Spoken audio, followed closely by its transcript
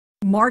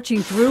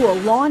marching through a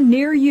lawn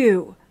near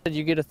you.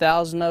 You get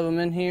 1,000 of them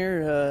in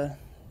here,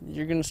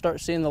 you're going to start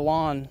seeing the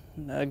lawn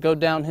go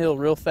downhill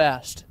real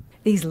fast.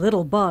 These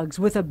little bugs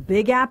with a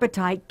big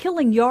appetite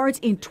killing yards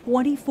in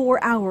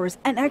 24 hours,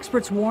 and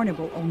experts warn it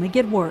will only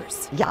get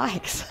worse.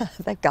 Yikes,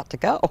 they've got to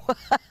go.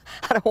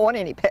 I don't want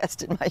any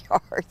pests in my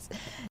yards.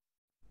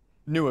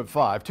 New at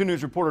 5, 2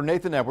 News reporter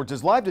Nathan Edwards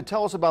is live to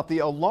tell us about the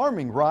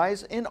alarming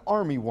rise in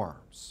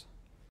armyworms.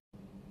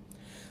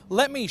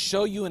 Let me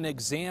show you an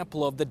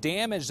example of the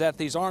damage that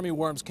these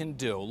armyworms can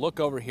do. Look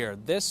over here.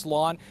 This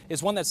lawn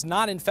is one that's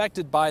not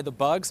infected by the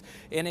bugs,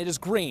 and it is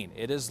green,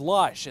 it is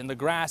lush, and the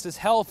grass is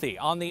healthy.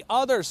 On the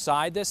other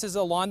side, this is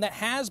a lawn that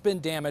has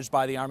been damaged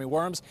by the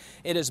armyworms.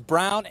 It is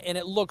brown and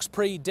it looks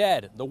pretty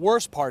dead. The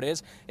worst part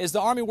is the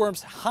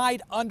armyworms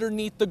hide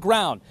underneath the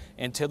ground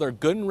until they're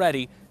good and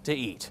ready to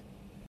eat.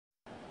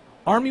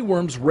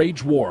 Armyworms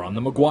rage war on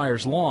the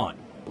McGuire's lawn.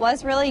 It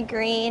was really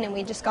green and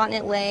we just gotten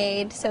it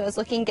laid, so it was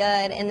looking good,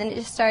 and then it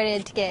just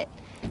started to get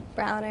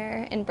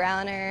browner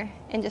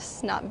and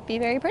just not be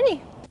very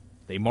pretty.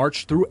 They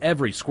marched through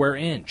every square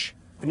inch.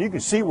 And you can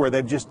see where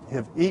they just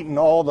have eaten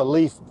all the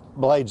leaf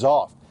blades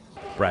off.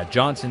 Brad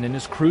Johnson and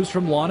his crews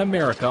from Lawn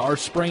America are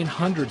spraying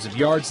hundreds of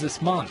yards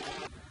this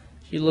month.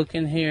 If you look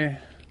in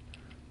here,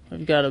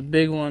 we've got a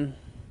big one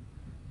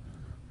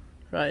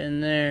right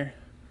in there.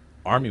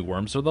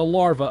 Armyworms are the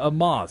larvae of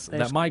moths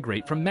that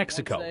migrate from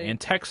Mexico and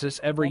Texas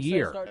every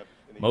year.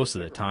 Most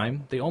of the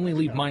time, they only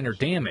leave minor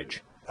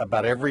damage.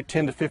 About every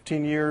 10 to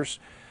 15 years,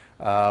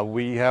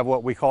 we have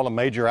what we call a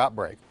major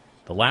outbreak.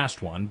 The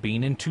last one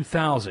being in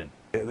 2000.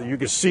 You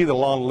could see the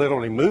lawn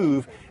literally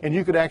move, and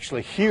you could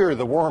actually hear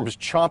the worms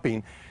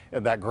chomping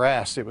at that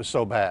grass. It was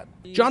so bad.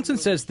 Johnson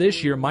says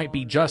this year might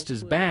be just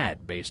as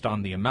bad based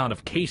on the amount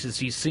of cases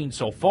he's seen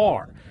so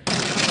far.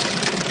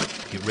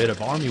 To get rid of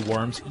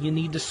armyworms, you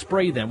need to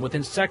spray them with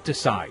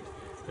insecticide,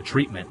 a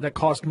treatment that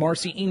cost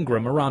Marcy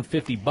Ingram around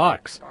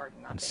 $50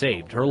 and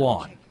saved her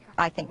lawn.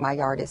 I think my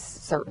yard is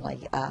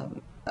certainly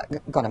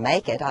going to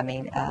make it. I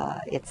mean,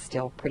 it's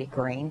still pretty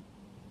green.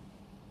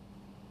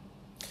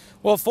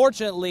 Well,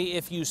 fortunately,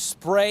 if you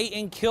spray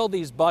and kill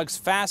these bugs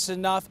fast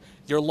enough,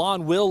 your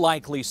lawn will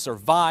likely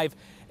survive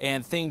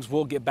and things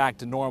will get back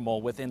to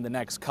normal within the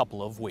next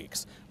couple of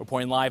weeks.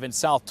 Reporting live in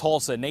South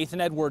Tulsa, Nathan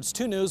Edwards,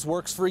 2 News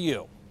works for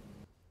you.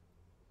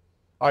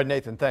 All right,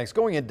 Nathan, thanks.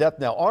 Going in depth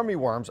now,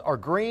 armyworms are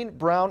green,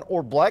 brown,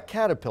 or black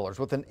caterpillars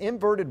with an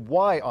inverted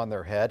Y on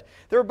their head.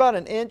 They're about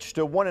 1 inch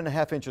to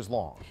 1.5 inches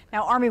long.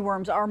 Now,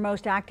 armyworms are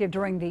most active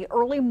during the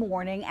early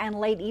morning and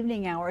late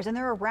evening hours, and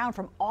they're around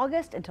from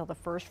August until the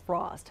first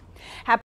frost.